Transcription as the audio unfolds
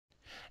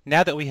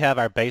Now that we have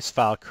our base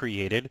file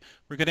created,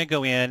 we're going to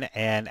go in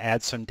and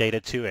add some data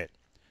to it.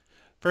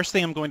 First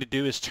thing I'm going to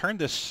do is turn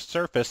this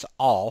surface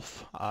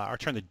off, or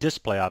turn the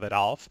display of it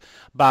off,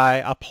 by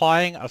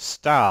applying a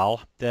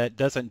style that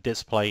doesn't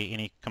display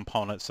any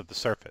components of the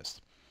surface.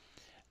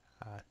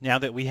 Now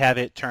that we have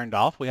it turned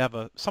off, we have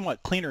a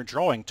somewhat cleaner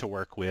drawing to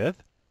work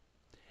with,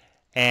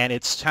 and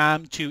it's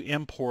time to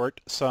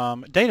import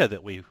some data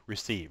that we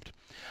received.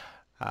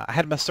 I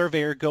had my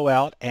surveyor go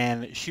out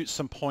and shoot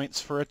some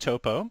points for a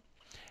topo,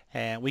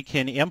 and we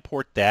can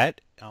import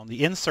that on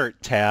the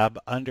Insert tab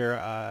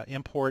under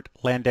Import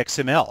Land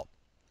XML.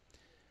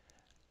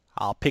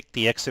 I'll pick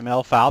the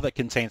XML file that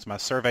contains my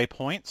survey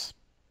points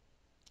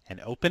and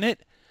open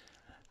it.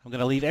 I'm going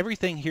to leave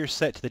everything here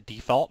set to the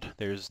default.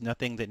 There's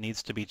nothing that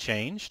needs to be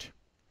changed.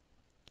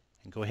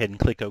 And go ahead and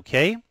click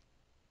OK.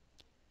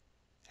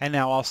 And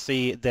now I'll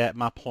see that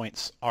my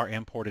points are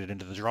imported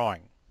into the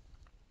drawing.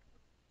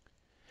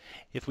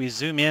 If we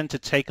zoom in to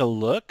take a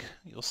look,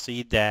 you'll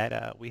see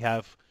that we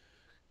have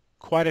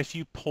quite a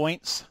few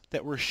points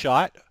that were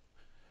shot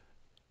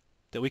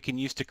that we can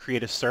use to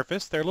create a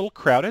surface. They're a little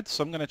crowded,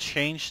 so I'm going to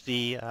change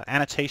the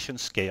annotation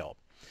scale.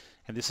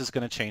 And this is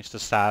going to change the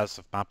size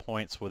of my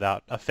points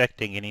without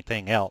affecting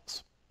anything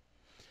else.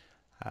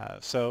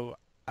 So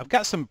I've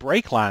got some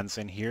break lines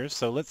in here,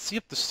 so let's see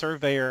if the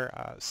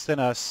surveyor sent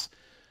us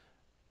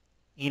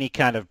any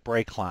kind of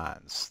break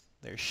lines.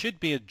 There should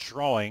be a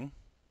drawing.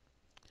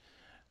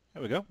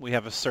 There we go. We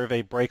have a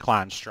survey break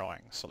lines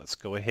drawing. So let's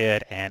go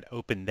ahead and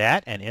open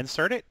that and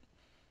insert it.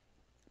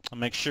 I'll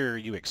make sure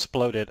you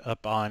explode it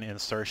up on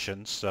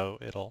insertion so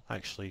it'll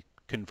actually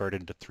convert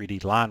into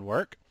 3D line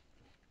work.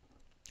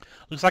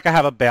 Looks like I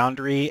have a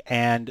boundary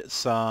and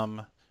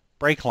some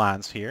break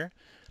lines here.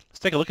 Let's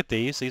take a look at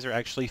these. These are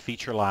actually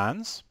feature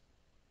lines.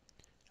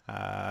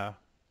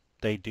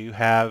 They do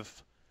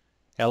have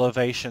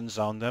elevations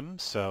on them,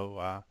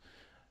 so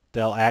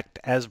they'll act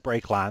as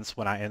break lines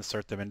when I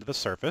insert them into the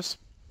surface.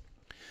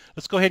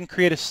 Let's go ahead and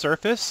create a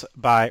surface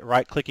by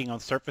right-clicking on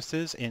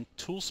Surfaces in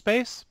Tool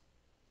Space.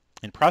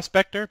 In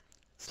Prospector,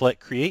 select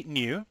Create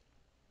New.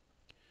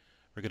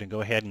 We're going to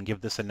go ahead and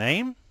give this a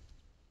name.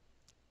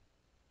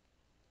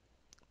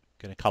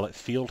 Going to call it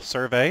Field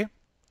Survey.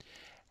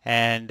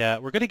 And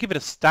we're going to give it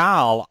a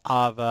style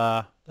of,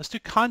 let's do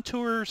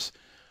contours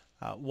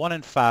 1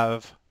 and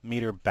 5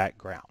 meter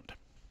background.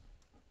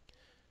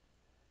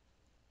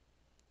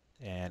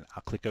 And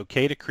I'll click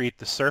OK to create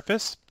the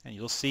surface, and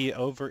you'll see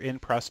over in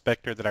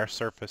Prospector that our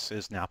surface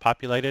is now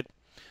populated.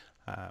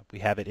 We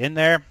have it in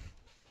there.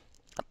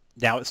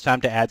 Now it's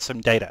time to add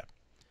some data.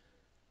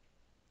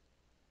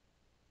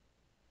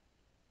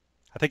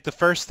 I think the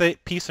first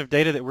piece of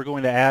data that we're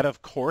going to add,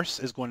 of course,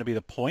 is going to be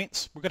the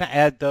points. We're going to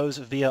add those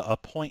via a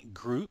point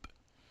group.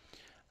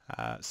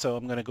 So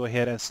I'm going to go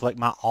ahead and select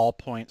my All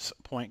Points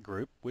point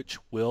group, which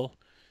will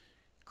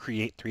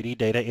create 3D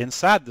data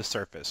inside the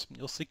surface.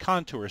 You'll see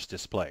contours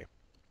display.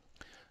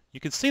 You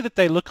can see that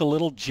they look a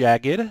little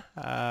jagged,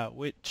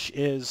 which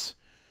is,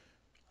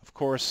 of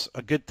course,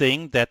 a good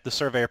thing that the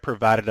surveyor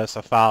provided us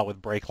a file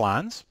with break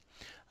lines.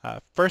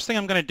 First thing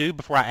I'm going to do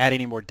before I add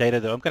any more data,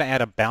 though, I'm going to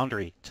add a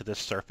boundary to this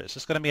surface.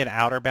 It's going to be an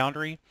outer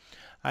boundary,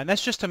 and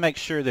that's just to make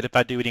sure that if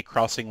I do any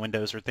crossing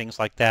windows or things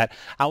like that,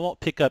 I won't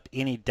pick up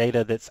any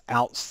data that's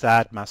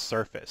outside my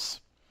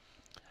surface.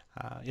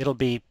 It'll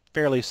be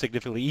fairly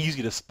significantly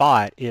easy to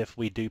spot if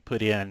we do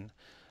put in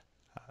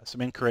some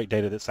incorrect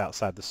data that's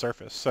outside the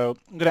surface. So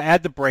I'm going to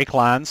add the break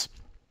lines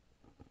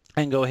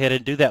and go ahead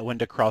and do that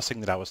window crossing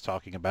that I was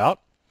talking about.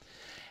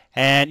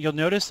 And you'll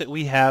notice that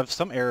we have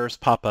some errors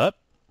pop up.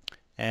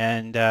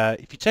 And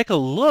if you take a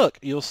look,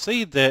 you'll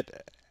see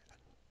that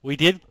we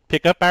did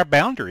pick up our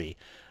boundary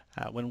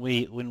when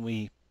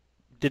we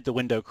did the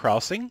window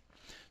crossing.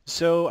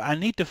 So I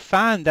need to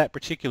find that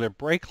particular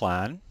break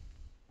line.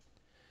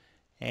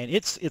 And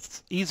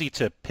it's easy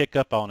to pick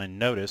up on and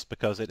notice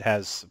because it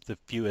has the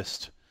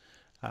fewest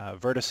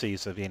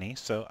vertices of any.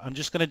 So I'm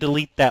just going to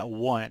delete that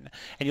one.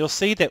 And you'll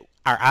see that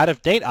our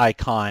out-of-date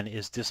icon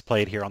is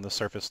displayed here on the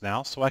surface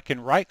now. So I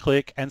can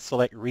right-click and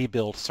select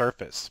Rebuild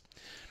Surface.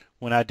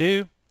 When I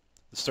do,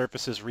 the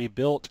surface is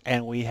rebuilt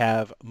and we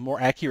have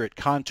more accurate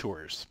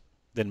contours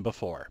than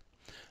before.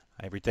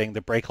 Everything,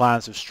 the break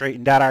lines have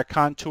straightened out our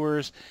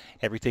contours.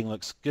 Everything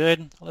looks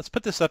good. Let's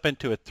put this up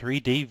into a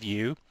 3D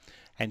view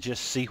and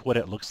just see what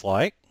it looks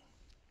like.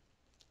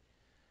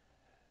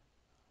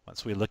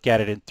 Once we look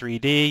at it in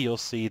 3D, you'll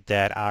see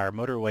that our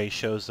motorway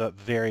shows up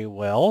very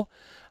well,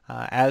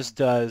 as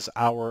does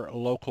our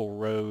local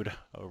road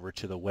over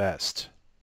to the west.